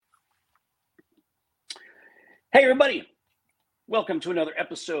Hey, everybody. Welcome to another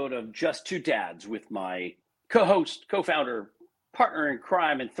episode of Just Two Dads with my co-host, co-founder, partner in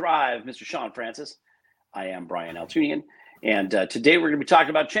crime and thrive, Mr. Sean Francis. I am Brian Altunian, and today we're going to be talking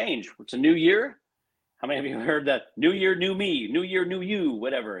about change. It's a new year. How many of you have heard that? New year, new me, new year, new you,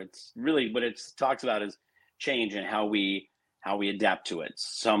 whatever. It's really what it talks about is change and how we adapt to it.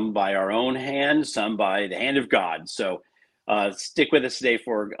 Some by our own hand, some by the hand of God. So stick with us today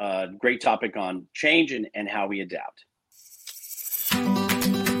for a great topic on change and how we adapt.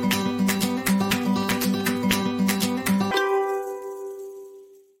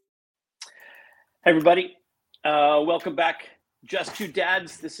 Hey everybody, welcome back. Just Two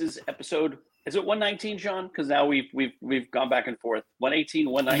Dads. This is episode. Is it 119, Sean? Because now we've gone back and forth. 118,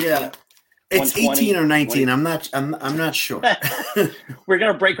 119. Yeah, it's 18 or 19. 20. I'm not sure. We're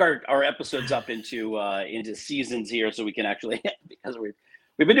gonna break our episodes up into seasons here, so we can actually because we've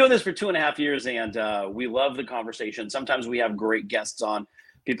been doing this for 2.5 years, and we love the conversation. Sometimes we have great guests on,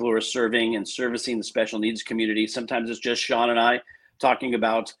 people who are serving and servicing the special needs community. Sometimes it's just Sean and I talking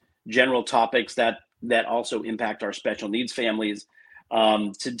about general topics that also impact our special needs families.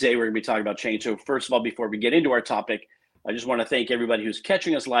 Today we're going to be talking about change. So first of all, before we get into our topic, I just want to thank everybody who's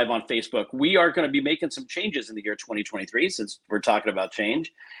catching us live on Facebook. We are going to be making some changes in the year 2023 since we're talking about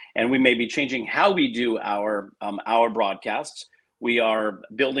change, and we may be changing how we do our broadcasts. We are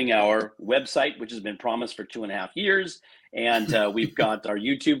building our website, which has been promised for 2.5 years, and we've got our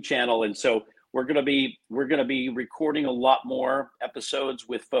YouTube channel, and so we're going to be recording a lot more episodes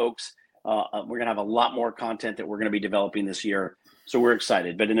with folks. We're going to have a lot more content that we're going to be developing this year, so we're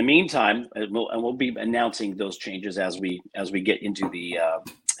excited. But in the meantime, we'll be announcing those changes as we get into the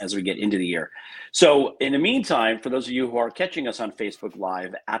year. So in the meantime, for those of you who are catching us on Facebook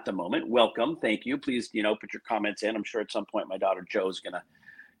Live at the moment, welcome, thank you. Please, put your comments in. I'm sure at some point my daughter Joe's gonna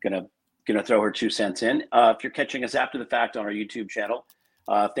throw her 2 cents in. If you're catching us after the fact on our YouTube channel.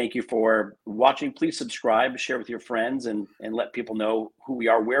 Thank you for watching. Please subscribe, share with your friends, and let people know who we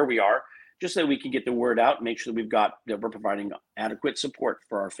are, where we are, just so we can get the word out and make sure that we're providing adequate support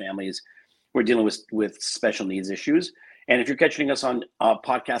for our families. We're dealing with special needs issues. And if you're catching us on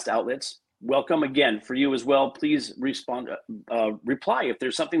podcast outlets, welcome again for you as well. Please reply if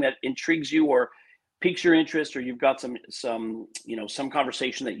there's something that intrigues you or piques your interest, or you've got some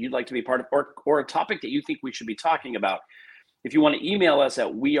conversation that you'd like to be part of, or a topic that you think we should be talking about. If you want to email us at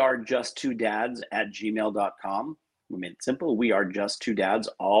wearejusttwodads@gmail.com. We made it simple. We are just two dads,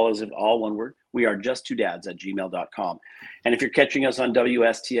 all one word. We are just two dads @gmail.com. And if you're catching us on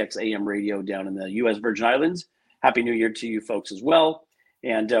WSTX AM radio down in the U.S. Virgin Islands, Happy New Year to you folks as well.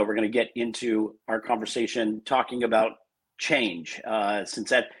 And we're going to get into our conversation talking about change, since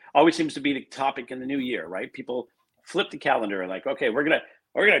that always seems to be the topic in the new year, right? People flip the calendar like, okay, we're gonna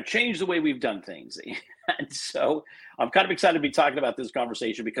change the way we've done things. And so I'm kind of excited to be talking about this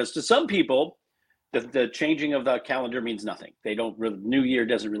conversation, because to some people, the changing of the calendar means nothing. New Year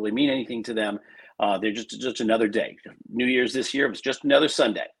doesn't really mean anything to them. They're just another day. New Year's this year was just another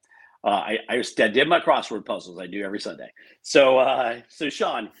Sunday. I did my crossword puzzles. I do every Sunday. So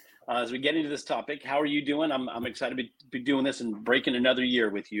Sean, as we get into this topic, how are you doing? I'm excited to be doing this and breaking another year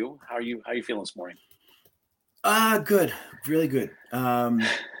with you. How are you feeling this morning? Good, really good.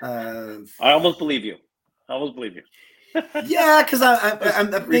 I almost believe you. Yeah, because I'm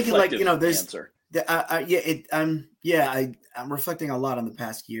thinking, like, there's answer. I'm reflecting a lot on the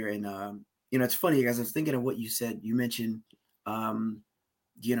past year, and it's funny because I was thinking of what you said. You mentioned,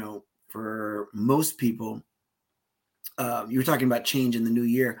 for most people, you were talking about change in the new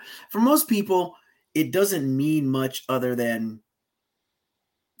year. For most people, it doesn't mean much other than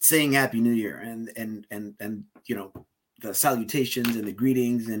saying Happy New Year and the salutations and the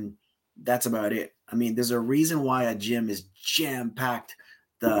greetings, and that's about it. I mean, there's a reason why a gym is jam-packed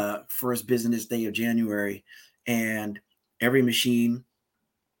the first business day of January, and every machine,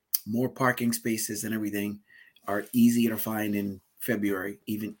 more parking spaces and everything are easier to find in February,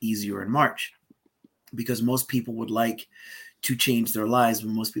 even easier in March, because most people would like to change their lives,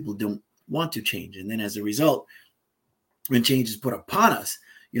 but most people don't want to change. And then as a result, when change is put upon us,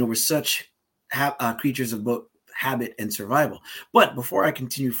 we're such creatures of both habit and survival. But before I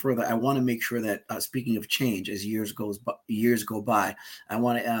continue further, I want to make sure that speaking of change, as years go by, I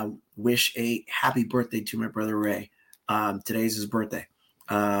want to wish a happy birthday to my brother Ray. Today's his birthday.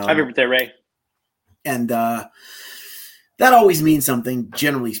 Happy birthday, Ray! And that always means something.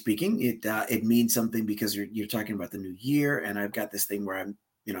 Generally speaking, it means something because you're talking about the new year, and I've got this thing where I'm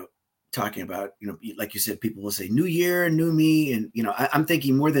talking about, like you said, people will say new year, new me. And, I'm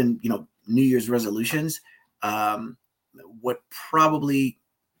thinking more than, New Year's resolutions. What probably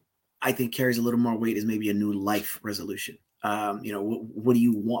I think carries a little more weight is maybe a new life resolution. What do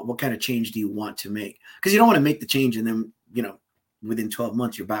you want? What kind of change do you want to make? Because you don't want to make the change and then, within 12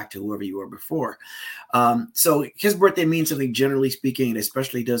 months, you're back to whoever you were before. So his birthday means something, generally speaking, and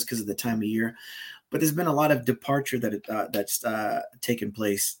especially does because of the time of year. But there's been a lot of departure that's taken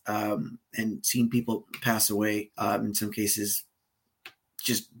place, and seen people pass away, in some cases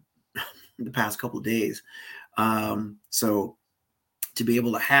just the past couple of days. So to be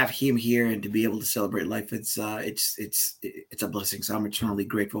able to have him here and to be able to celebrate life, it's a blessing. So I'm eternally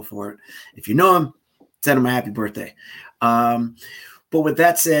grateful for it. If you know him, send him a happy birthday. But with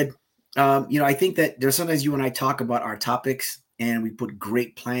that said, I think that there's sometimes you and I talk about our topics and we put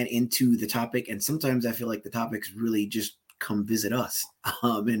great plan into the topic. And sometimes I feel like the topics really just come visit us.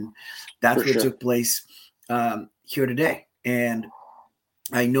 And that's what took place here today. And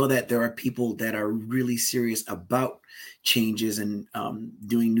I know that there are people that are really serious about changes and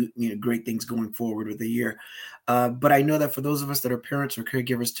doing great things going forward with the year. But I know that for those of us that are parents or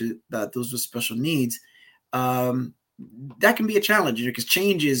caregivers to those with special needs, that can be a challenge, because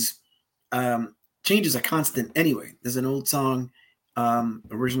change is a constant anyway. There's an old song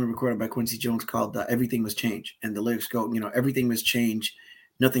originally recorded by Quincy Jones called "Everything Must Change," and the lyrics go, everything must change,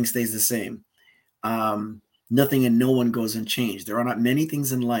 nothing stays the same. Nothing and no one goes unchanged. There are not many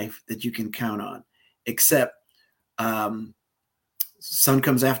things in life that you can count on, except sun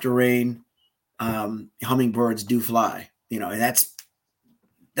comes after rain, hummingbirds do fly. And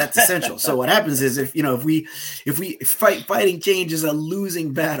that's essential. So what happens is if we fighting change is a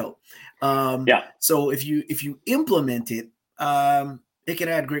losing battle. So if you implement it, it can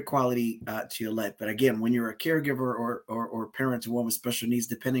add great quality to your life. But again, when you're a caregiver or parent to one with special needs,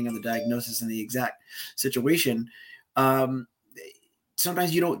 depending on the diagnosis and the exact situation,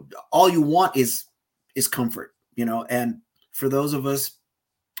 sometimes all you want is comfort, and for those of us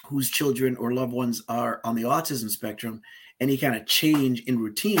whose children or loved ones are on the autism spectrum, any kind of change in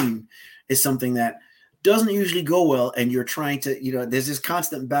routine is something that doesn't usually go well. And you're trying to, there's this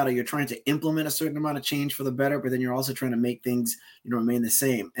constant battle. You're trying to implement a certain amount of change for the better, but then you're also trying to make things, remain the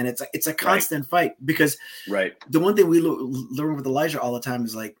same. And it's a constant fight, because the one thing we learn with Elijah all the time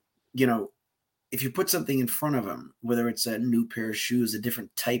is like, if you put something in front of him, whether it's a new pair of shoes, a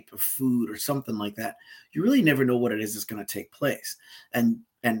different type of food or something like that, you really never know what it is that's going to take place. And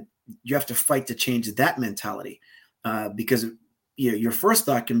you have to fight to change that mentality, because your first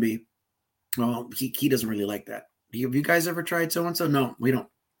thought can be, well, he doesn't really like that. Have you guys ever tried so-and-so? No, we don't.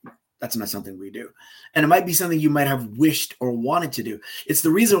 That's not something we do. And it might be something you might have wished or wanted to do. It's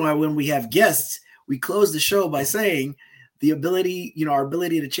the reason why when we have guests, we close the show by saying the ability, our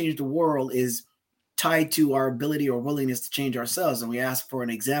ability to change the world is tied to our ability or willingness to change ourselves. And we ask for an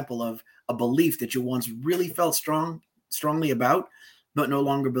example of a belief that you once really felt strongly about, but no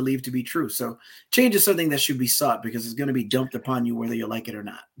longer believed to be true. So change is something that should be sought, because it's going to be dumped upon you whether you like it or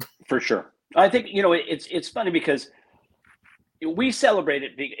not. For sure. I think, it's funny because we celebrate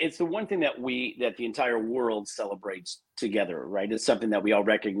it. It's the one thing that the entire world celebrates together, right? It's something that we all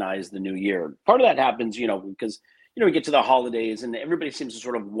recognize, the new year. Part of that happens, because, we get to the holidays and everybody seems to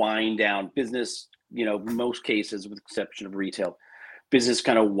sort of wind down business, most cases, with the exception of retail. Business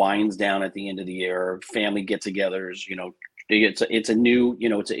kind of winds down at the end of the year, family get-togethers, it's a new,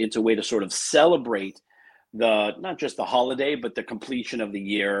 it's a way to sort of celebrate not just the holiday, but the completion of the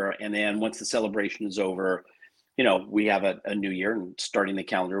year. And then once the celebration is over, we have a new year, and starting the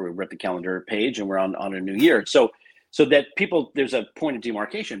calendar, we rip the calendar page and we're on a new year. So that there's a point of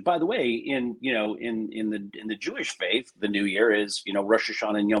demarcation. By the way, in the Jewish faith, the new year is, Rosh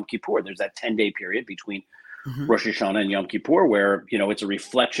Hashanah and Yom Kippur. There's that 10-day period between Rosh Hashanah and Yom Kippur where, it's a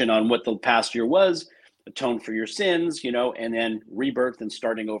reflection on what the past year was, atone for your sins, and then rebirth and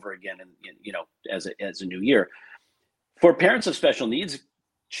starting over again, and as a new year. For parents of special needs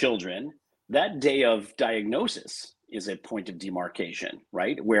children, that day of diagnosis is a point of demarcation,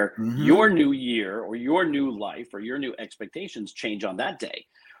 right? Where your new year or your new life or your new expectations change on that day,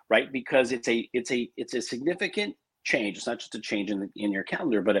 right? Because it's a significant change. It's not just a change in your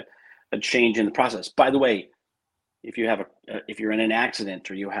calendar, but a change in the process. By the way, if you're in an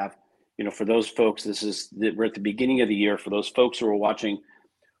accident, or you have, for those folks, we're at the beginning of the year. For those folks who are watching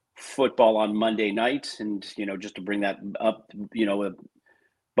football on Monday night, and, just to bring that up, a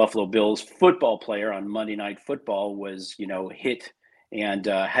Buffalo Bills football player on Monday Night Football was, hit and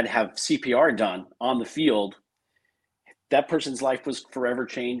had to have CPR done on the field. That person's life was forever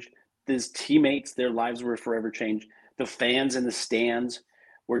changed. His teammates, their lives were forever changed. The fans in the stands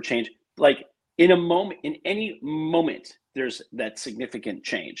were changed. Like in any moment, there's that significant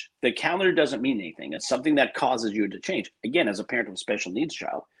change. The calendar doesn't mean anything. It's something that causes you to change. Again, as a parent of a special needs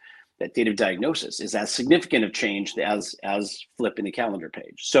child, that date of diagnosis is as significant of change as flipping the calendar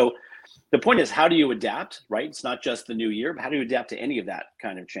page. So the point is, how do you adapt, right? It's not just the new year, but how do you adapt to any of that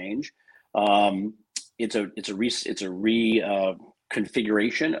kind of change? It's a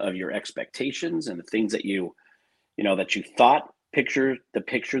reconfiguration of your expectations and the things that you thought, the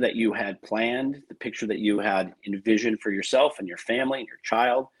picture that you had planned, the picture that you had envisioned for yourself and your family and your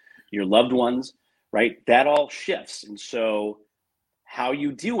child, your loved ones, right? That all shifts. And so how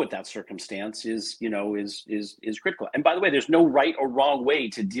you deal with that circumstance is critical. And by the way, there's no right or wrong way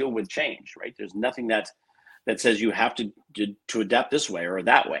to deal with change, right? There's nothing that says you have to adapt this way or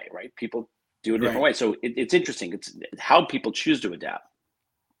that way, right? People do it a different way. So it's interesting. It's how people choose to adapt.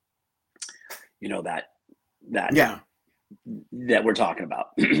 That we're talking about.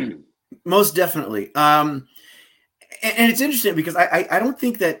 Most definitely. And it's interesting because I don't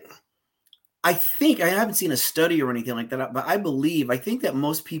think that, I haven't seen a study or anything like that, but I think that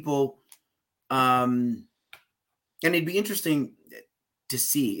most people, and it'd be interesting to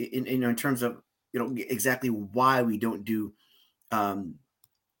see in terms of, exactly why we don't do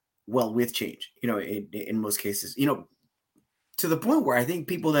well with change, in most cases, to the point where I think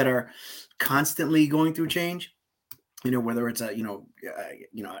people that are constantly going through change, whether it's an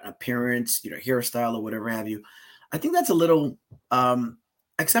appearance, hairstyle or whatever have you, I think that's a little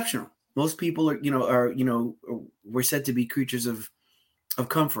exceptional. Most people we're said to be creatures of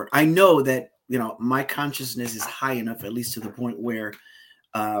comfort. I know that, my consciousness is high enough, at least to the point where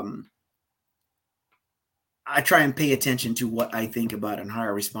I try and pay attention to what I think about and how I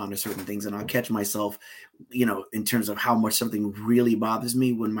respond to certain things. And I'll catch myself, in terms of how much something really bothers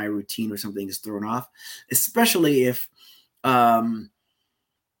me when my routine or something is thrown off, especially if, it's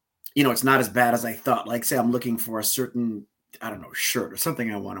not as bad as I thought. Like, say I'm looking for a certain, I don't know, shirt or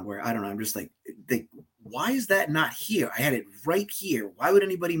something I want to wear. I don't know. I'm just like, why is that not here? I had it right here. Why would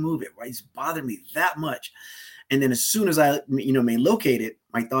anybody move it? Why does it bother me that much? And then as soon as I, may locate it,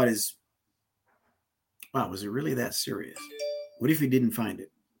 my thought is, wow, was it really that serious? What if you didn't find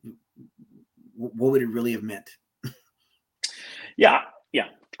it? What would it really have meant? Yeah.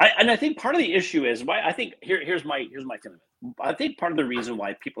 I think part of the issue is why I think here's my feeling. I think part of the reason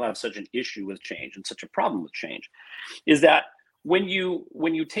why people have such an issue with change and such a problem with change is that when you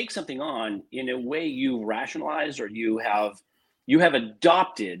take something on, in a way you rationalize or you have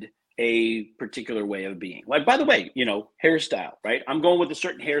adopted a particular way of being. Like, by the way, hairstyle, right? I'm going with a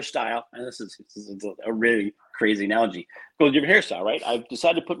certain hairstyle, and this is a really crazy analogy. Go with a different hairstyle, right? I've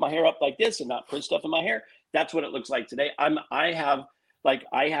decided to put my hair up like this and not put stuff in my hair. That's what it looks like today. I have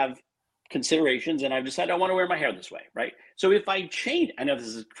considerations, and I've decided I want to wear my hair this way, right? So if I change, I know this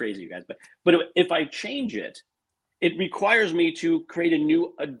is crazy, you guys, but if I change it, it requires me to create a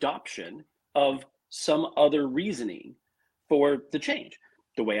new adoption of some other reasoning for the change.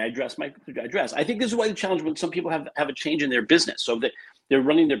 The way I dress. I think this is why the challenge when some people have a change in their business, so that they're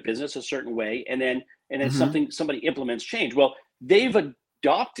running their business a certain way, and then somebody implements change. Well, they've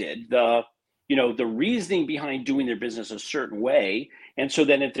adopted the reasoning behind doing their business a certain way, and so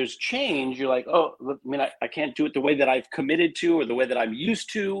then if there's change, you're like, oh, I can't do it the way that I've committed to or the way that I'm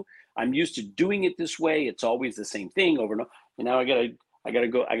used to. I'm used to doing it this way. It's always the same thing over and over. And now I gotta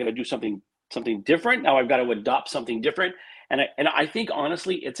do something different. Now I've got to adopt something different. And I think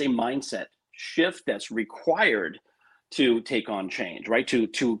honestly, it's a mindset shift that's required to take on change, right? To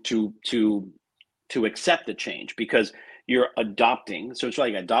accept the change, because you're adopting. So it's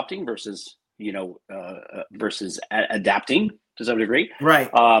like adopting versus adapting to some degree. Right.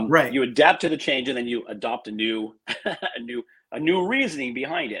 Right. You adapt to the change, and then you adopt a new a new reasoning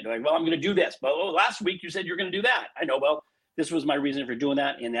behind it. Like, well, I'm going to do this, but last week you said you're going to do that. I know. Well, this was my reason for doing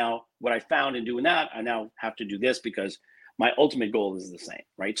that, and now what I found in doing that, I now have to do this because my ultimate goal is the same,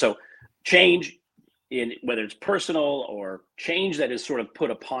 right? So change, in whether it's personal or change that is sort of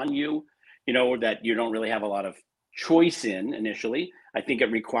put upon you, that you don't really have a lot of choice in initially, I think it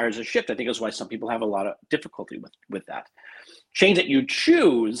requires a shift. I think that's why some people have a lot of difficulty with that. Change that you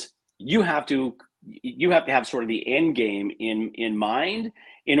choose, you have to have sort of the end game in mind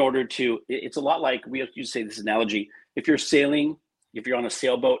in order to. It's a lot like, we used to say this analogy. If you're sailing, if you're on a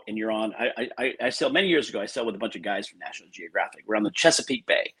sailboat and you're on, I sailed many years ago. I sailed with a bunch of guys from National Geographic. We're on the Chesapeake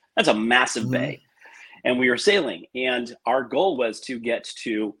Bay. That's a massive bay, and we were sailing, and our goal was to get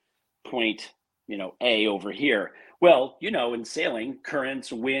to point, A over here. Well, in sailing,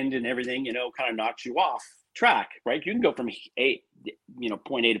 currents, wind, and everything, kind of knocks you off track, right? You can go from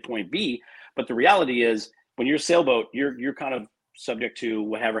point A to point B, but the reality is, when you're a sailboat, you're kind of subject to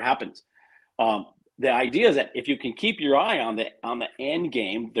whatever happens. The idea is that if you can keep your eye on the end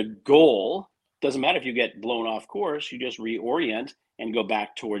game, the goal, doesn't matter if you get blown off course, you just reorient and go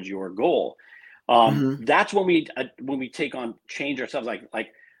back towards your goal. Mm-hmm. That's when we take on change ourselves.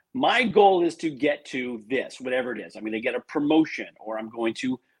 Like my goal is to get to this, whatever it is. I'm going to get a promotion, or I'm going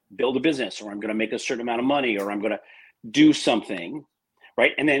to build a business, or I'm going to make a certain amount of money, or I'm going to do something,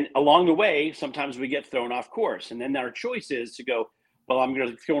 right? And then along the way, sometimes we get thrown off course, and then our choice is to go, well, I'm going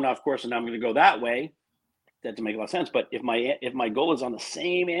to thrown off course, and I'm going to go that way. That doesn't make a lot of sense. But if my goal is on the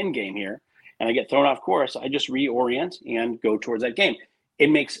same end game here, and I get thrown off course, I just reorient and go towards that game. It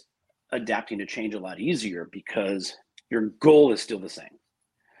makes adapting to change a lot easier because your goal is still the same.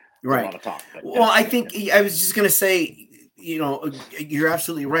 Right. A lot of talk, but well, I think I was just going to say, you're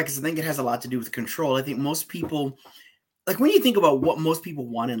absolutely right, because I think it has a lot to do with control. I think most people, like when you think about what most people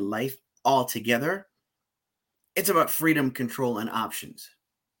want in life altogether, it's about freedom, control, and options.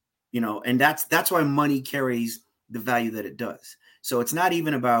 And that's why money carries the value that it does. So it's not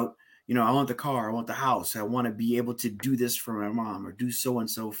even about, I want the car, I want the house, I want to be able to do this for my mom, or do so and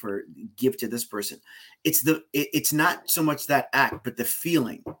so for give to this person. It's not so much that act, but the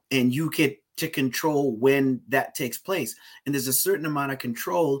feeling, and you get to control when that takes place. And there's a certain amount of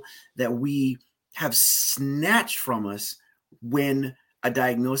control that we have snatched from us when a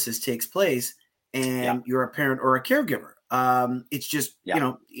diagnosis takes place and you're a parent or a caregiver. It's just,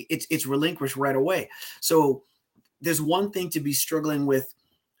 it's relinquished right away. So there's one thing to be struggling with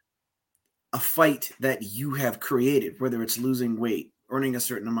a fight that you have created, whether it's losing weight, earning a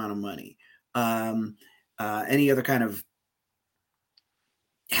certain amount of money, any other kind of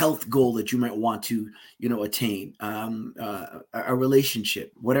health goal that you might want to, attain, a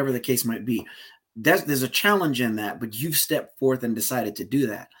relationship, whatever the case might be. There's a challenge in that, but you've stepped forth and decided to do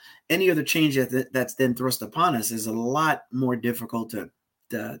that. Any other change that's then thrust upon us is a lot more difficult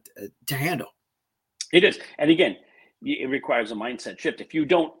to handle. It is. And again, it requires a mindset shift. If you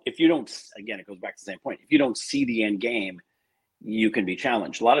don't, again, it goes back to the same point. If you don't see the end game, you can be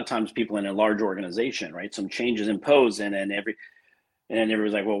challenged. A lot of times people in a large organization, right? Some changes imposed, and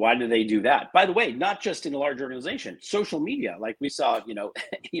everybody's like, well, why do they do that? By the way, not just in a large organization, social media, like we saw,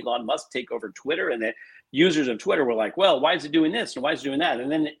 Elon Musk take over Twitter, and the users of Twitter were like, well, why is it doing this? And why is it doing that?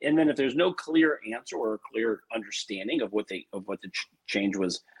 And then if there's no clear answer or a clear understanding of what the change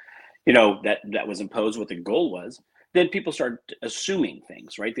was, that was imposed, what the goal was, then people start assuming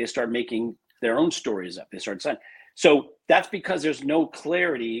things, right? They start making their own stories up. They start saying, so that's because there's no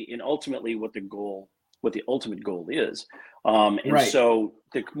clarity in ultimately what the ultimate goal is. Right. So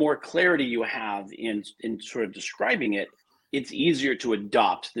the more clarity you have in sort of describing it, it's easier to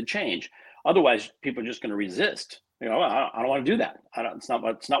adopt the change. Otherwise, people are just going to resist. I don't want to do that. It's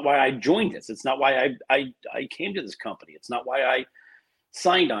not why I joined this. It's not why I came to this company. It's not why I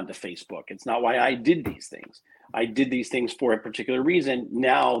signed on to Facebook. It's not why I did these things. I did these things for a particular reason.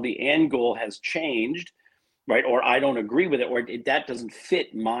 Now the end goal has changed, right? Or I don't agree with it, or that doesn't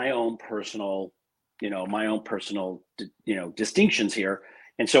fit my own personal distinctions here.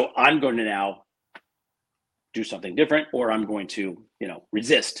 And so I'm going to now do something different, or I'm going to,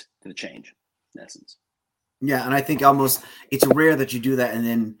 resist the change, in essence. Yeah. And I think almost it's rare that you do that and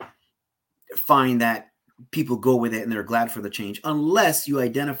then find that people go with it and they're glad for the change, unless you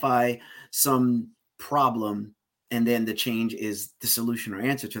identify some problem and then the change is the solution or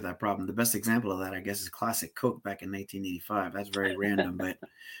answer to that problem. The best example of that, I guess, is classic Coke back in 1985. That's very random, but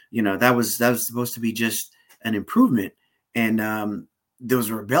that was supposed to be just an improvement. And there was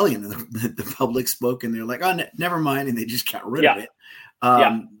a rebellion. The public spoke and they're like, oh, never mind. And they just got rid of it.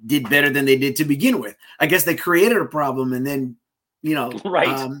 Did better than they did to begin with. I guess they created a problem and then,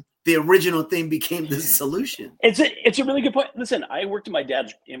 right. The original thing became the solution. It's a really good point. Listen, I worked in my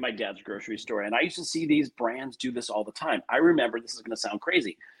dad's grocery store, and I used to see these brands do this all the time. I remember, this is going to sound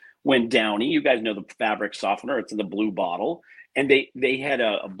crazy, when Downy, you guys know the fabric softener, it's in the blue bottle, and they had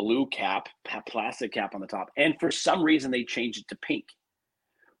a blue cap, plastic cap on the top, and for some reason they changed it to pink.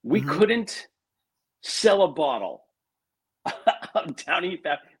 We couldn't sell a bottle of Downy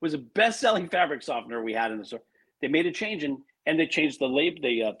fabric. It was the best-selling fabric softener we had in the store. They made a change, and they changed the label.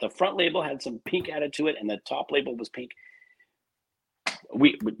 The front label had some pink added to it, and the top label was pink.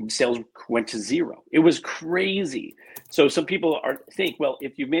 Sales went to zero. It was crazy. So some people think, well,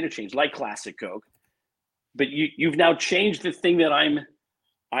 if you've made a change like Classic Coke, but you've now changed the thing that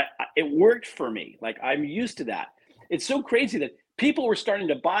it worked for me. Like, I'm used to that. It's so crazy that people were starting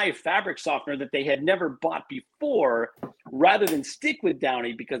to buy fabric softener that they had never bought before, rather than stick with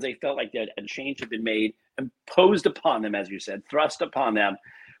Downy, because they felt like that a change had been made, imposed upon them, as you said, thrust upon them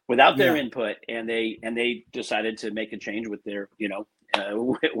without their input, and they decided to make a change with their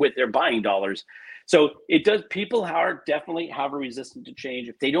with their buying dollars. So it does. People definitely have a resistance to change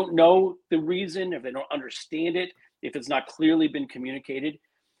if they don't know the reason, if they don't understand it. if it's not clearly been communicated,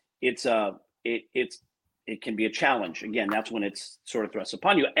 it can be a challenge. Again, that's when it's sort of thrust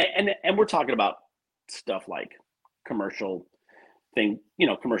upon you. And we're talking about stuff like commercial things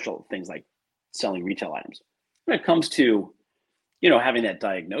like selling retail items. When it comes to, having that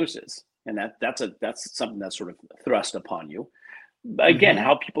diagnosis, and that's something that's sort of thrust upon you. Again,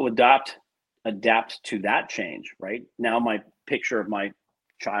 how people adapt to that change, right? Now my picture of my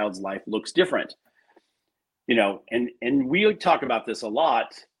child's life looks different. And we talk about this a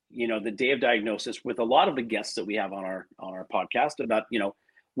lot, the day of diagnosis with a lot of the guests that we have on our podcast about,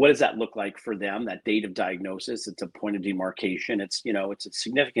 what does that look like for them, that date of diagnosis? It's a point of demarcation. It's a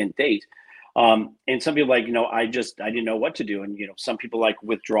significant date. And some people I didn't know what to do. And, some people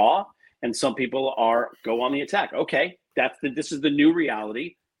withdraw, and some people go on the attack. Okay, this is the new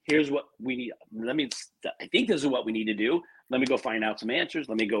reality. Here's what we need. I think this is what we need to do. Let me go find out some answers.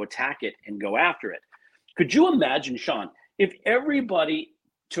 Let me go attack it and go after it. Could you imagine, Sean, if everybody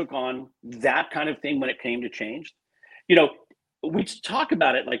took on that kind of thing when it came to change? We talk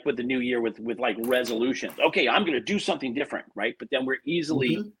about it with the new year with resolutions. Okay, I'm going to do something different, right? But then we're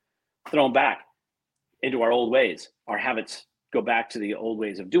easily thrown back into our old ways. Our habits go back to the old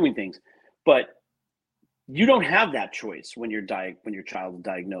ways of doing things. But you don't have that choice when your child is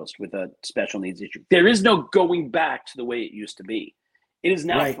diagnosed with a special needs issue. There is no going back to the way it used to be. It is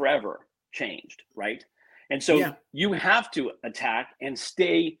now forever changed, right? And so you have to attack and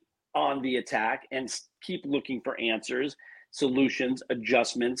stay on the attack and keep looking for answers, solutions,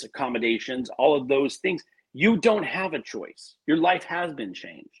 adjustments, accommodations, all of those things. You don't have a choice. Your life has been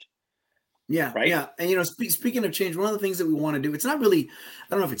changed. Yeah. Right. Yeah. And, speaking of change, one of the things that we want to do, it's not really, I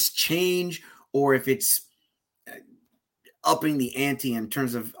don't know if it's change or if it's upping the ante in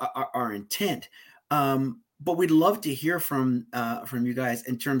terms of our intent. But we'd love to hear from you guys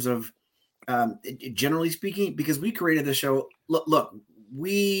in terms of, generally speaking, because we created the show. Look,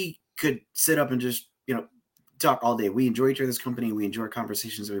 we could sit up and just, talk all day. We enjoy each other's company. We enjoy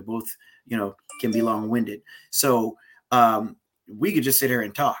conversations that we both, can be long-winded. So we could just sit here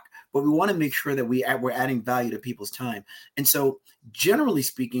and talk, but we want to make sure that we're adding value to people's time. And so generally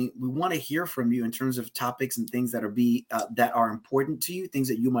speaking, we want to hear from you in terms of topics and things that are important to you, things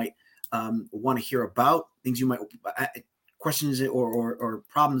that you might want to hear about, things you might questions or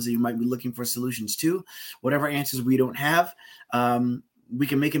problems that you might be looking for solutions to. Whatever answers we don't have, we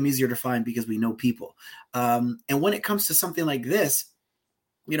can make them easier to find because we know people. And when it comes to something like this,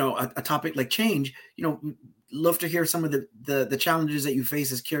 a topic like change, love to hear some of the challenges that you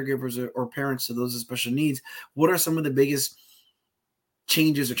face as caregivers or parents to those with special needs. What are some of the biggest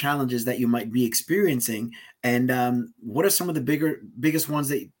changes or challenges that you might be experiencing? And what are some of the biggest ones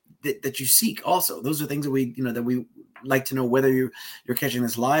that you seek also? Those are things that we like to know, whether you're catching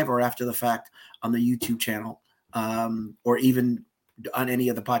this live or after the fact on the YouTube channel, or even on any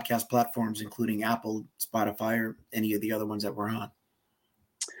of the podcast platforms, including Apple, Spotify, or any of the other ones that we're on.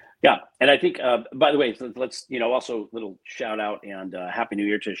 Yeah. And I think, by the way, let's, also a little shout out and Happy New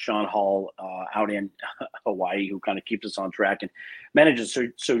Year to Sean Hall out in Hawaii, who kind of keeps us on track and manages.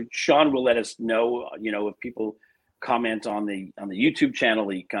 So Sean will let us know, if people comment on the YouTube channel,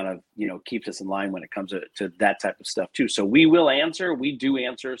 he kind of, keeps us in line when it comes to that type of stuff too. So we will answer, we do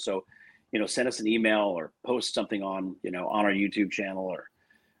answer. So, send us an email or post something on our YouTube channel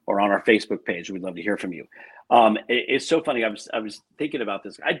or on our Facebook page. We'd love to hear from you. It's so funny. I was thinking about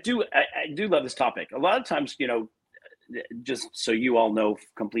this. I do love this topic. A lot of times, just so you all know,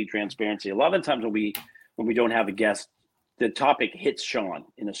 complete transparency. A lot of the times when we don't have a guest, the topic hits Sean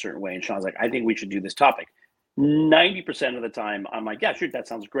in a certain way, and Sean's like, I think we should do this topic. 90% of the time, I'm like, yeah, sure, that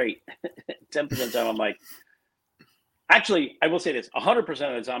sounds great. 10% of the time, I'm like, actually, I will say this: 100%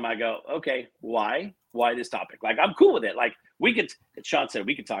 of the time, I go, okay, why this topic? I'm cool with it. We could, as Sean said,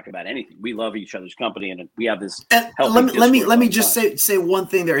 we could talk about anything. We love each other's company, and we have this. Let me just say one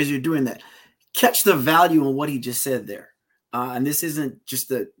thing there as you're doing that. Catch the value in what he just said there, and this isn't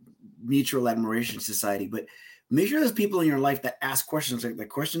just a mutual admiration society, but make sure there's people in your life that ask questions. Like the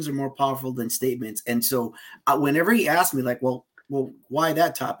questions are more powerful than statements. And so, whenever he asked me, well, why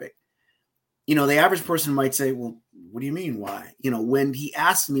that topic? The average person might say, well, what do you mean why? When he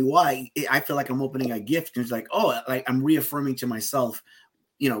asked me why, I feel like I'm opening a gift. And it's like, I'm reaffirming to myself,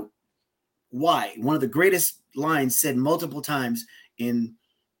 why. One of the greatest lines said multiple times in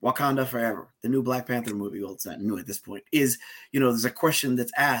Wakanda Forever, the new Black Panther movie. Well, it's not new at this point. Is, there's a question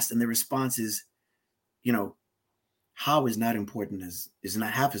that's asked and the response is, how is not important is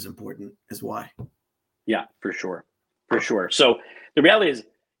not half as important as why. Yeah, for sure. So the reality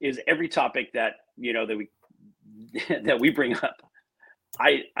is every topic that, that we bring up,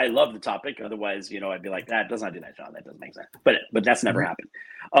 I love the topic. Otherwise, I'd be like, that does not do that, John. That doesn't make sense. But that's never Mhm.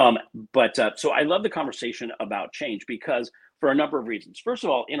 happened. So I love the conversation about change because for a number of reasons. First of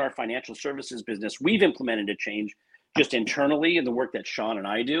all, in our financial services business, we've implemented a change just internally in the work that Sean and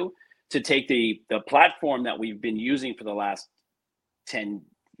I do to take the platform that we've been using for the last 10,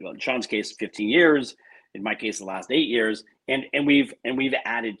 well, in Sean's case, 15 years, in my case, the last 8 years, and we've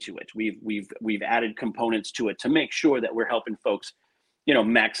added to it. We've added components to it to make sure that we're helping folks,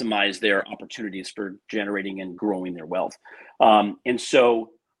 maximize their opportunities for generating and growing their wealth. And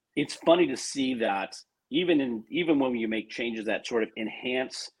so it's funny to see that even when you make changes that sort of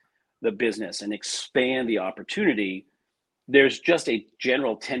enhance the business and expand the opportunity, there's just a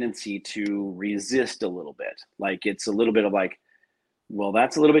general tendency to resist a little bit. Like it's a little bit of like, well,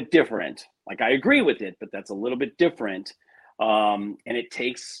 that's a little bit different. Like I agree with it, but that's a little bit different. And it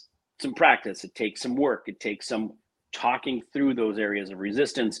takes some practice. It takes some work. It takes some talking through those areas of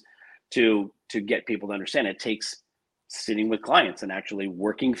resistance to get people to understand. It takes sitting with clients and actually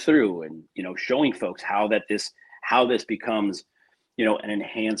working through and showing folks how this becomes an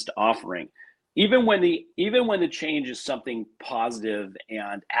enhanced offering. Even when the change is something positive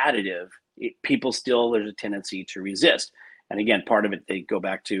and additive, people still, there's a tendency to resist. And again, part of it, I go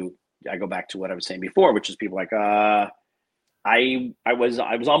back to what I was saying before, which is people like, I was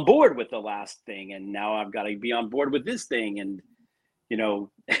on board with the last thing, and now I've got to be on board with this thing, and you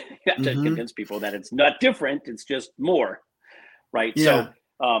have to Mhm. convince people that it's not different, it's just more, right? So,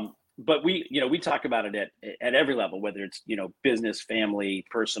 Yeah. but we talk about it at every level, whether it's business, family,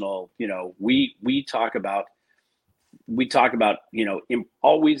 personal. We talk about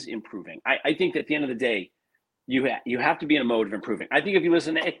always improving. I think that at the end of the day, you have to be in a mode of improving. I think if you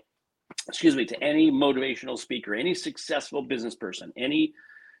listen to any motivational speaker, any successful business person, any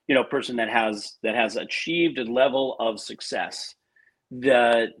person that has achieved a level of success,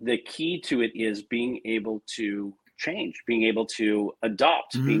 the key to it is being able to change, being able to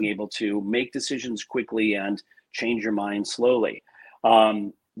adopt, being Mhm. able to make decisions quickly and change your mind slowly.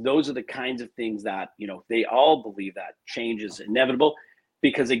 Those are the kinds of things that they all believe that change is inevitable,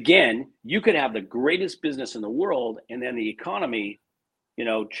 because again, you could have the greatest business in the world and then the economy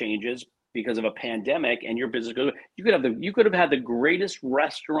changes because of a pandemic and your business goes. You could have had the greatest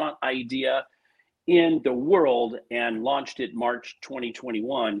restaurant idea in the world and launched it March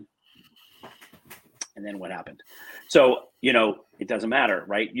 2021, and then what happened? So it doesn't matter,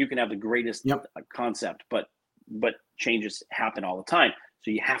 right? You can have the greatest Yep. concept, but changes happen all the time. So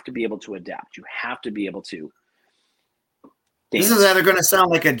you have to be able to adapt. You have to be able to This is dance. either going to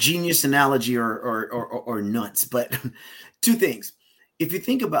sound like a genius analogy or nuts, but two things. If you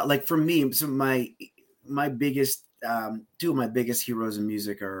think about, like, for me, so my biggest two of my biggest heroes in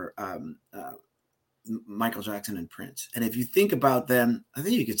music are Michael Jackson and Prince. And if you think about them, I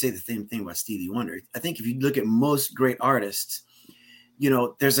think you could say the same thing about Stevie Wonder. I think if you look at most great artists,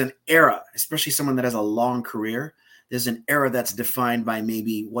 there's an era, especially someone that has a long career. There's an era that's defined by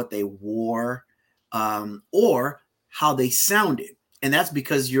maybe what they wore, or how they sounded, and that's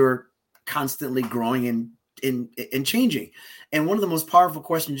because you're constantly growing and changing. And one of the most powerful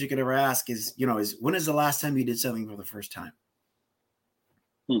questions you could ever ask is when is the last time you did something for the first time?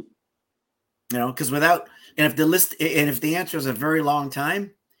 Hmm. Because if the answer is a very long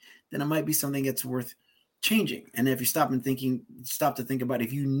time, then it might be something that's worth changing. And if you stop to think about,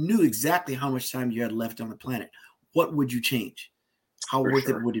 if you knew exactly how much time you had left on the planet, what would you change? How For worth it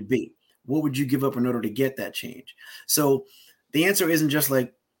sure. would it be? What would you give up in order to get that change? So the answer isn't just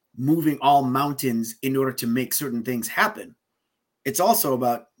like moving all mountains in order to make certain things happen. It's also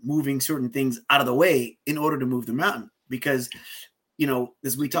about moving certain things out of the way in order to move the mountain. Because, as we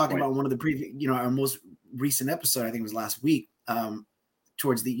That's a good talked point. about one of the previous, our most recent episode, I think it was last week,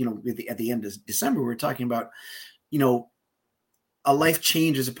 towards the, at the end of December, we were talking about, a life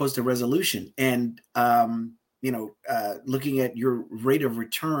change as opposed to resolution. And, looking at your rate of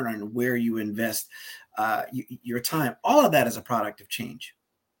return on where you invest your time, all of that is a product of change.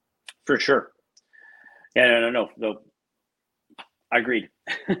 For sure. Yeah, no. I agreed.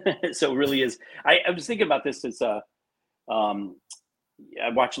 So it really is. I was thinking about this as um, I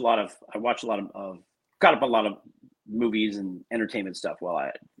watch a lot of got up a lot of movies and entertainment stuff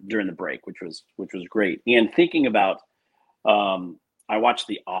during the break, which was great. And thinking about, I watched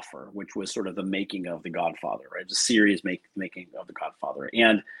The Offer, which was sort of the making of The Godfather, right? It's a series making of The Godfather,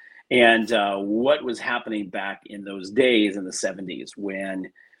 and what was happening back in those days in the '70s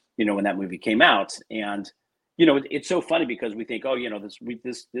when when that movie came out. And it's so funny because we think, oh,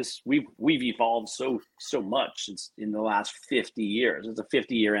 we've evolved so much since in the last 50 years. It's a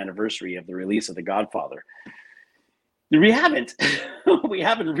 50-year anniversary of the release of The Godfather. We haven't. We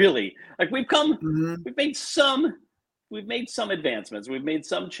haven't really. Like Mm-hmm. we've made some advancements. We've made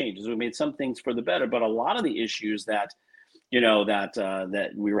some changes. We've made some things for the better. But a lot of the issues that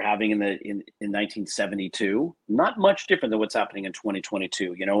that we were having in 1972, not much different than what's happening in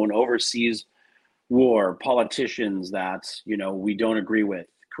 2022. An overseas war, politicians that we don't agree with,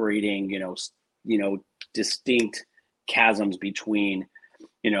 creating distinct chasms between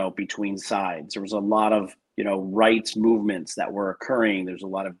sides. There was a lot of rights movements that were occurring. There's a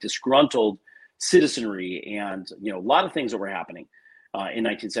lot of disgruntled citizenry, and a lot of things that were happening in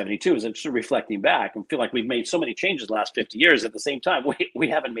 1972. As I'm just reflecting back and feel like we've made so many changes the last 50 years. At the same time, we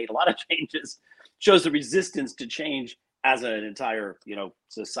haven't made a lot of changes. Shows the resistance to change as an entire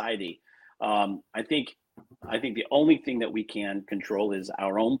society. I think the only thing that we can control is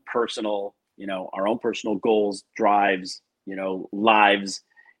our own personal goals, drives, lives,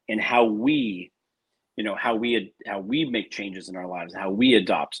 and how we make changes in our lives, how we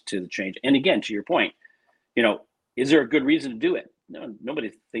adopt to the change. And again, to your point, is there a good reason to do it? No,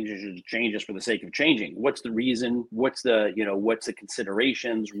 nobody thinks you should change just for the sake of changing. What's the reason? What's the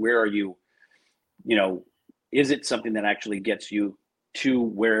considerations? Where are you? Is it something that actually gets you to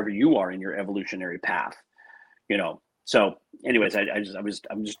wherever you are in your evolutionary path? So anyways,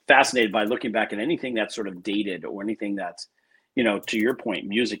 I'm just fascinated by looking back at anything that's sort of dated, or anything that's, to your point,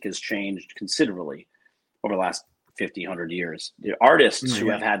 music has changed considerably over the last 50, 100 years. The artists who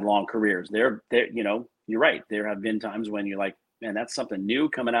have had long careers, they're you're right. There have been times when you're like, man, that's something new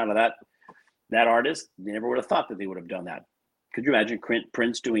coming out of that artist. They never would have thought that they would have done that. Could you imagine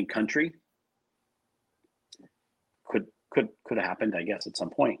Prince doing country? Could have happened, I guess, at some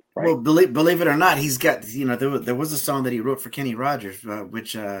point, right? Well, believe it or not, he's got there was a song that he wrote for Kenny Rogers,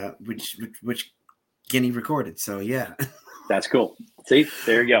 which Kenny recorded. So yeah, that's cool. See,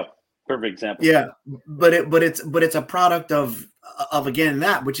 there you go, perfect example. Yeah, but it's a product of again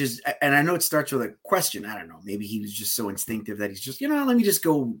that, which is, and I know it starts with a question. I don't know, maybe he was just so instinctive that he's just let me just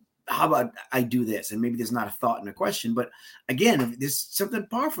go. How about I do this? And maybe there's not a thought and a question, but again, if there's something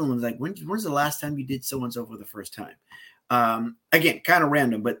powerful. Like when's the last time you did so and so for the first time? Again, kind of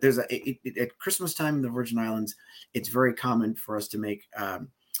random, but there's at Christmas time in the Virgin Islands, it's very common for us to make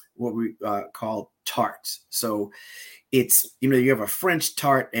what we call tarts. So it's, you have a French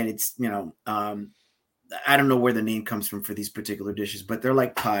tart, and it's, I don't know where the name comes from for these particular dishes, but they're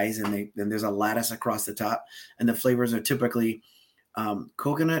like pies, and there's a lattice across the top, and the flavors are typically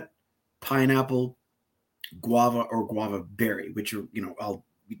coconut, pineapple, guava, or guava berry, which are,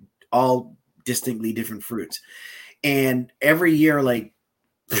 all distinctly different fruits. And every year, like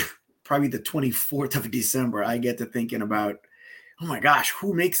probably the 24th of December, I get to thinking about, oh my gosh,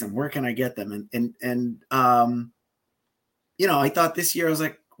 who makes them? Where can I get them? And I thought this year, I was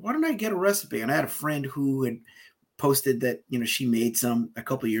like, why don't I get a recipe? And I had a friend who had posted that, she made some a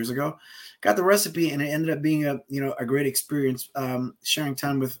couple of years ago, got the recipe, and it ended up being a great experience, sharing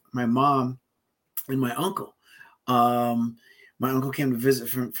time with my mom and my uncle. My uncle came to visit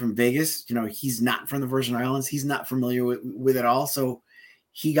from Vegas. He's not from the Virgin Islands. He's not familiar with it all. So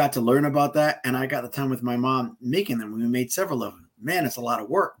he got to learn about that. And I got the time with my mom making them. We made several of them. Man, it's a lot of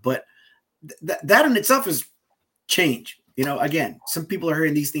work. But that in itself is change. Again, some people are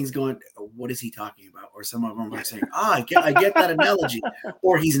hearing these things going, what is he talking about? Or some of them are saying, I get that analogy.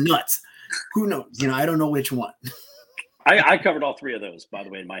 Or he's nuts. Who knows? I don't know which one. I covered all three of those, by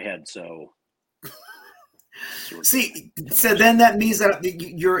the way, in my head. So see, so then that means that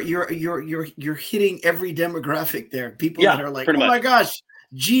you're hitting every demographic there. People that are like, oh my gosh,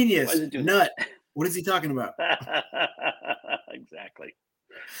 genius, nut. What is he talking about? Exactly.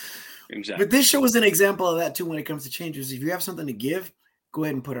 But this show is an example of that too. When it comes to changes, if you have something to give, go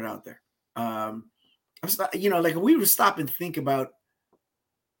ahead and put it out there. Like we would stop and think about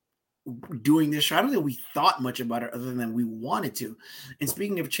doing this show. I don't think we thought much about it other than we wanted to. And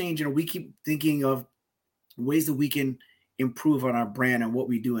speaking of change, we keep thinking of ways that we can improve on our brand and what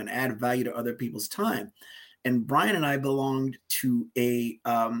we do and add value to other people's time. And Brian and I belonged to a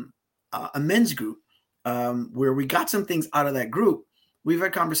men's group where we got some things out of that group. We've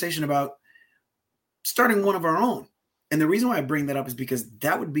had conversation about starting one of our own. And the reason why I bring that up is because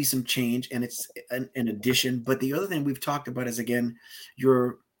that would be some change, and it's an addition. But the other thing we've talked about is, again,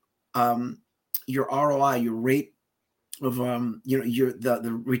 your ROI, your rate of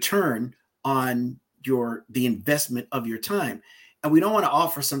the return on the investment of your time. And we don't want to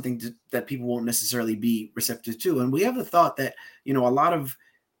offer something that people won't necessarily be receptive to. And we have the thought that, a lot of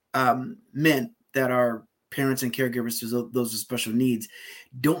men that are parents and caregivers to those with special needs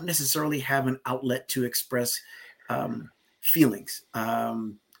don't necessarily have an outlet to express feelings,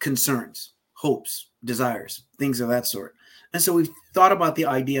 concerns, hopes, desires, things of that sort. And so we've thought about the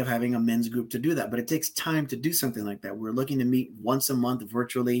idea of having a men's group to do that, but it takes time to do something like that. We're looking to meet once a month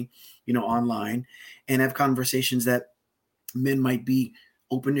virtually, online, and have conversations that men might be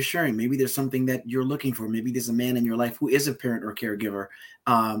open to sharing. Maybe there's something that you're looking for. Maybe there's a man in your life who is a parent or caregiver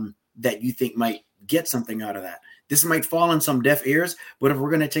that you think might get something out of that. This might fall on some deaf ears, but if we're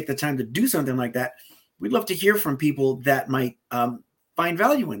going to take the time to do something like that, we'd love to hear from people that might find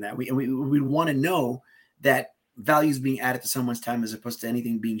value in that. We want to know that value is being added to someone's time as opposed to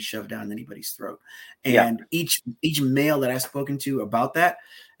anything being shoved down anybody's throat. And each male that I've spoken to about that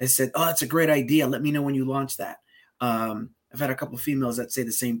has said, "Oh, that's a great idea. Let me know when you launch that." I've had a couple of females that say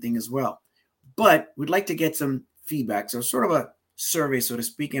the same thing as well. But we'd like to get some feedback. So sort of a survey, so to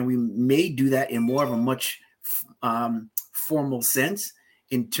speak, and we may do that in more of a much formal sense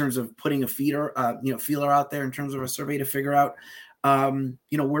in terms of putting a feeler out there in terms of a survey to figure out,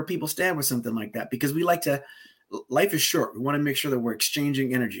 where people stand with something like that. Because we like to, life is short. We want to make sure that we're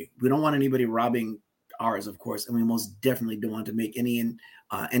exchanging energy. We don't want anybody robbing ours, of course, and we most definitely don't want to make any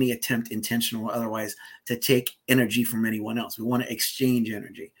attempt, intentional or otherwise, to take energy from anyone else. We want to exchange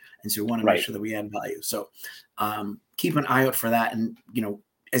energy, and so we want to make sure that we add value. So keep an eye out for that. And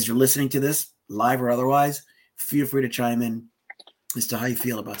as you're listening to this, live or otherwise, feel free to chime in as to how you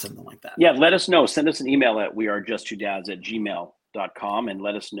feel about something like that. Yeah, let us know. Send us an email at wearejusttwodads@gmail.com and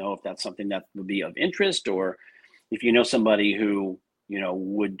let us know if that's something that would be of interest, or if you know somebody who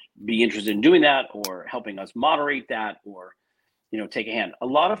would be interested in doing that, or helping us moderate that, or take a hand. A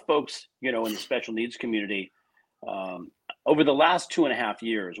lot of folks in the special needs community, over the last 2.5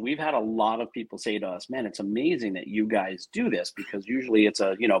 years, we've had a lot of people say to us, "Man, it's amazing that you guys do this," because usually it's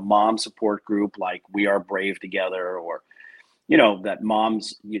a mom support group like We Are Brave together, or that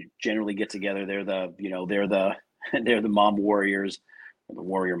moms generally get together. They're the they're the mom warriors, or the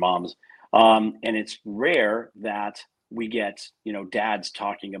warrior moms, and it's rare that we get dads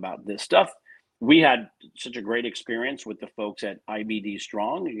talking about this stuff. We had such a great experience with the folks at IBD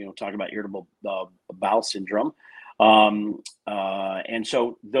Strong, talking about irritable bowel syndrome. And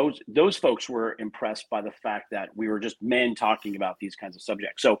so those folks were impressed by the fact that we were just men talking about these kinds of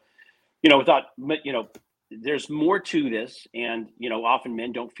subjects. So, we thought, there's more to this, and, often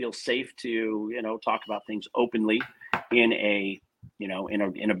men don't feel safe to, talk about things openly in a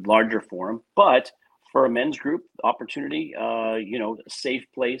larger forum, but for a men's group opportunity, a safe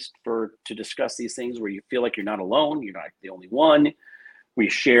place to discuss these things where you feel like you're not alone. You're not the only one. We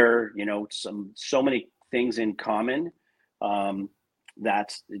share, so many things in common,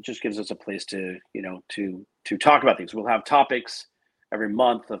 that it just gives us a place to talk about things. We'll have topics every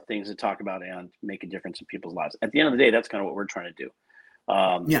month of things to talk about and make a difference in people's lives. At the end of the day, that's kind of what we're trying to do.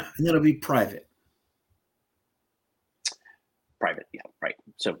 And it'll be private. Yeah, right.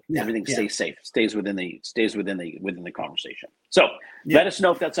 So everything stays safe, stays within the conversation. So let us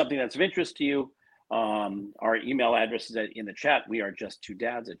know if that's something that's of interest to you. Our email address is in the chat. We are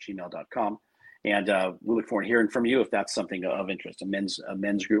justtwodads@gmail.com. And we look forward to hearing from you if that's something of interest, a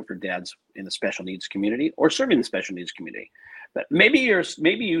men's group for dads in the special needs community, or serving the special needs community. But maybe you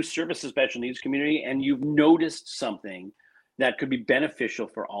service the special needs community and you've noticed something that could be beneficial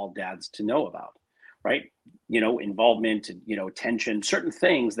for all dads to know about, right? Involvement and attention, certain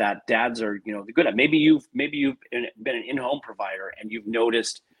things that dads are good at. Maybe you've been an in-home provider and you've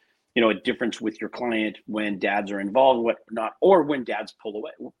noticed a difference with your client when dads are involved, whatnot, or when dads pull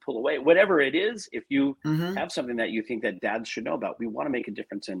away, whatever it is. If you have something that you think that dads should know about, we want to make a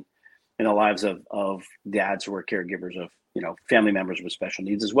difference in the lives of dads who are caregivers of family members with special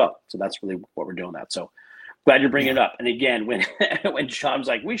needs as well. So that's really what we're doing that. So glad you're bringing it up. And again, when Sean's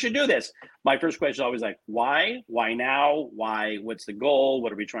like, we should do this, my first question is always like, why now? What's the goal?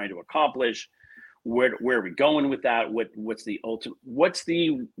 What are we trying to accomplish? Where are we going with that? What's the ultimate? What's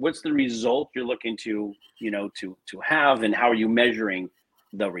the result you're looking to have, and how are you measuring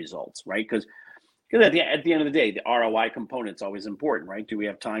the results, right? Because at the end of the day, the ROI component is always important, right? Do we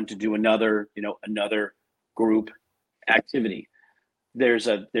have time to do another group activity? There's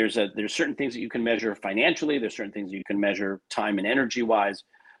certain things that you can measure financially. There's certain things that you can measure time and energy wise.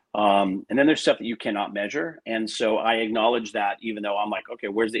 And then there's stuff that you cannot measure. And so I acknowledge that, even though I'm like, okay,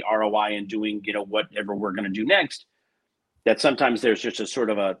 where's the ROI in doing, whatever we're going to do next, that sometimes there's just a sort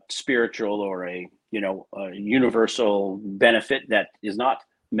of a spiritual or a universal benefit that is not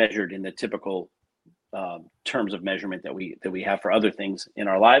measured in the typical terms of measurement that we have for other things in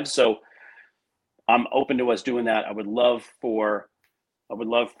our lives. So I'm open to us doing that. I would love for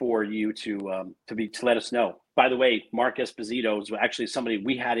you to let us know. By the way, Mark Esposito is actually somebody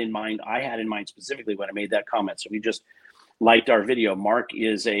I had in mind specifically when I made that comment. So we just liked our video. Mark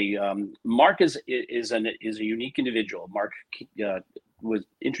is a unique individual. Mark was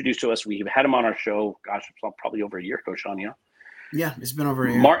introduced to us. We've had him on our show, gosh, probably over a year ago, Sean. Yeah, it's been over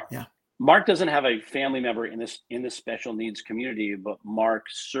a year. Mark, yeah. Mark doesn't have a family member in this special needs community, but Mark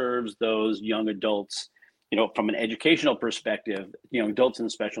serves those young adults, from an educational perspective, adults in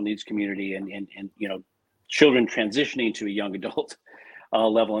the special needs community and children transitioning to a young adult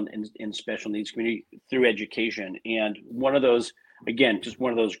level in special needs community through education. And one of those, again, just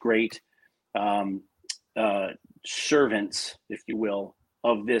one of those great servants, if you will,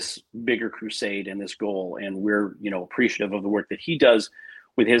 of this bigger crusade and this goal. And we're, appreciative of the work that he does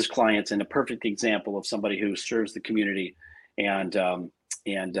with his clients, and a perfect example of somebody who serves the community and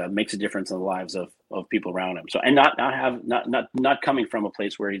makes a difference in the lives of people around him. So, and not coming from a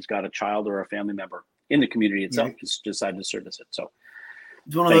place where he's got a child or a family member in the community itself, just decided to service it. So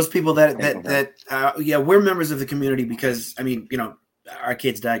it's one of those people that we're members of the community because, our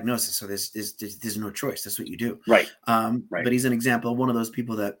kid's diagnosis. So there's no choice. That's what you do. Right. Right. But he's an example of one of those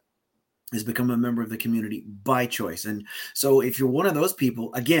people that has become a member of the community by choice. And so if you're one of those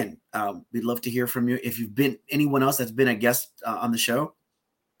people, again, we'd love to hear from you. If you've been anyone else that's been a guest on the show,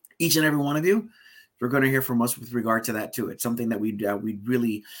 each and every one of you, you're going to hear from us with regard to that too. It's something that we'd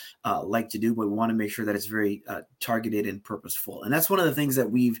really like to do, but we want to make sure that it's very targeted and purposeful. And that's one of the things that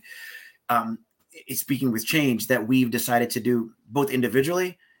we've, speaking with change, that we've decided to do both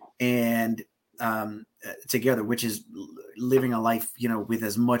individually and together, which is living a life, with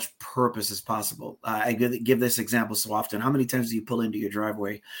as much purpose as possible. I give this example so often. How many times do you pull into your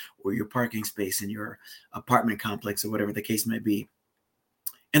driveway or your parking space in your apartment complex or whatever the case may be?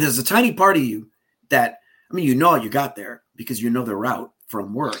 And there's a tiny part of you that, you got there because you know the route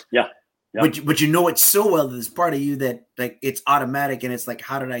from work. Yeah. But it so well that there's part of you that like it's automatic and it's like,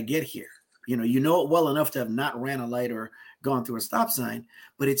 how did I get here? You know it well enough to have not ran a light or gone through a stop sign,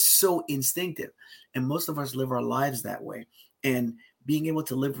 but it's so instinctive. And most of us live our lives that way. And being able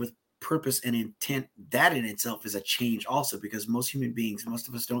to live with purpose and intent, that in itself is a change also, because most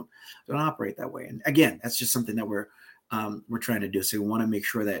of us don't operate that way. And again, that's just something that we're trying to do. So we want to make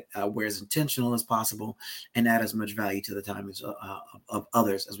sure that we're as intentional as possible and add as much value to the time of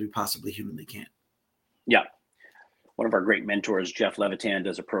others as we possibly humanly can. Yeah. One of our great mentors, Jeff Levitan,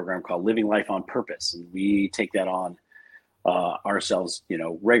 does a program called Living Life on Purpose. And we take that on ourselves,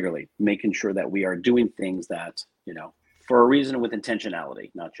 regularly, making sure that we are doing things that, for a reason with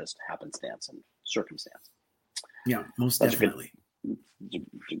intentionality, not just happenstance and circumstance. Yeah, most definitely. It's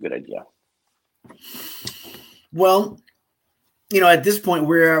a good idea. Well, at this point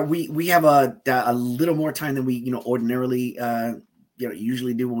we have a little more time than we, ordinarily,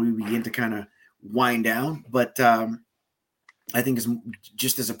 usually do when we begin to kind of wind down. But I think it's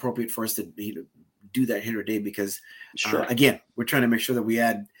just as appropriate for us to do that here today because, sure. Again, we're trying to make sure that we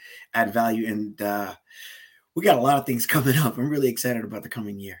add value, and we got a lot of things coming up. I'm really excited about the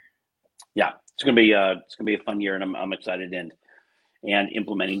coming year. Yeah, it's gonna be a fun year, and I'm excited and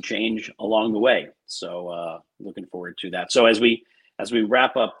implementing change along the way. So looking forward to that. So as we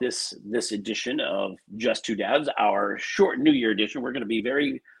wrap up this edition of Just Two Dads, our short New Year edition, we're going to be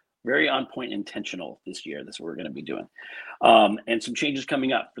very, very on point, intentional this year. That's what we're going to be doing, and some changes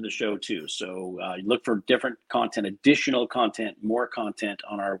coming up for the show too. So look for different content, additional content, more content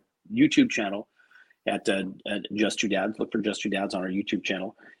on our YouTube channel at Just Two Dads. Look for Just Two Dads on our YouTube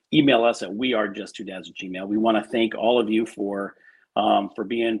channel. Email us at wearejusttwodads@gmail.com. We want to thank all of you for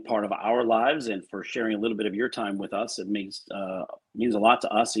being part of our lives and for sharing a little bit of your time with us. It means a lot to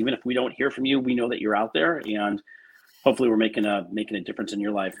us. Even if we don't hear from you, we know that you're out there, and hopefully we're making a difference in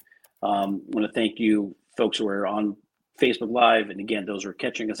your life. I want to thank you folks who are on Facebook Live, and again, those who are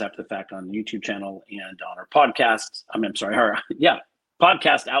catching us after the fact on the YouTube channel and on our podcasts.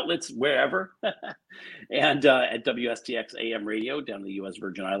 Podcast outlets wherever, and at WSTX AM radio down in the U.S.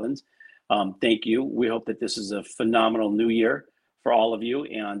 Virgin Islands. Thank you. We hope that this is a phenomenal new year for all of you.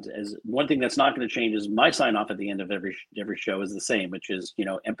 And as one thing that's not going to change is my sign off at the end of every show is the same, which is,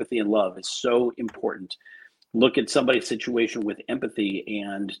 empathy and love is so important. Look at somebody's situation with empathy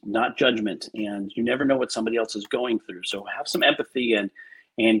and not judgment. And you never know what somebody else is going through. So have some empathy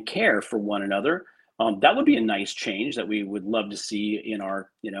and care for one another. That would be a nice change that we would love to see in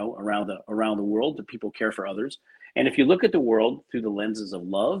our, around the world, that people care for others. And if you look at the world through the lenses of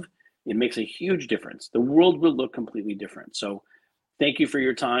love, it makes a huge difference. The world will look completely different. So thank you for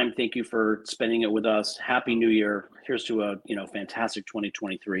your time. Thank you for spending it with us. Happy New Year. Here's to a fantastic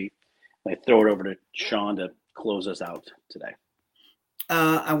 2023. I throw it over to Sean to close us out today.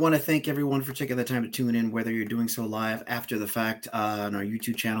 I want to thank everyone for taking the time to tune in, whether you're doing so live after the fact on our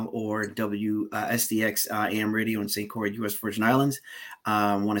YouTube channel or SDX AM radio in St. Croix, U.S. Virgin Islands.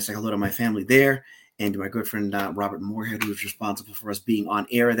 I want to say hello to my family there and to my good friend Robert Moorhead, who is responsible for us being on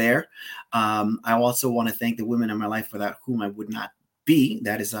air there. I also want to thank the women in my life without whom I would not be.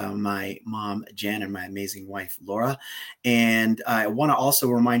 That is my mom, Jan, and my amazing wife, Laura. And I want to also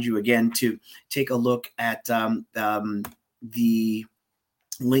remind you again to take a look at the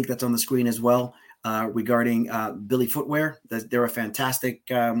link that's on the screen as well regarding Billy Footwear. They're a fantastic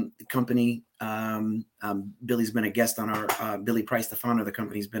company. Billy's been a guest on our Billy Price, the founder of the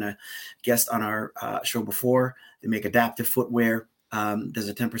company, has been a guest on our show before. They make adaptive footwear. There's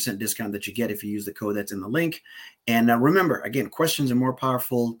a 10% discount that you get if you use the code that's in the link. And remember, again, questions are more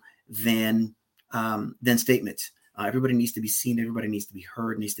powerful than statements. Everybody needs to be seen. Everybody needs to be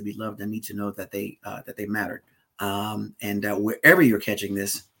heard. Needs to be loved. And need to know that they matter. And wherever you're catching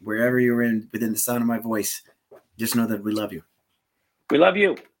this, wherever you're within the sound of my voice, just know that we love you. We love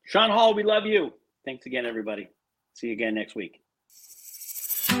you. Sean Hall, we love you. Thanks again, everybody. See you again next week.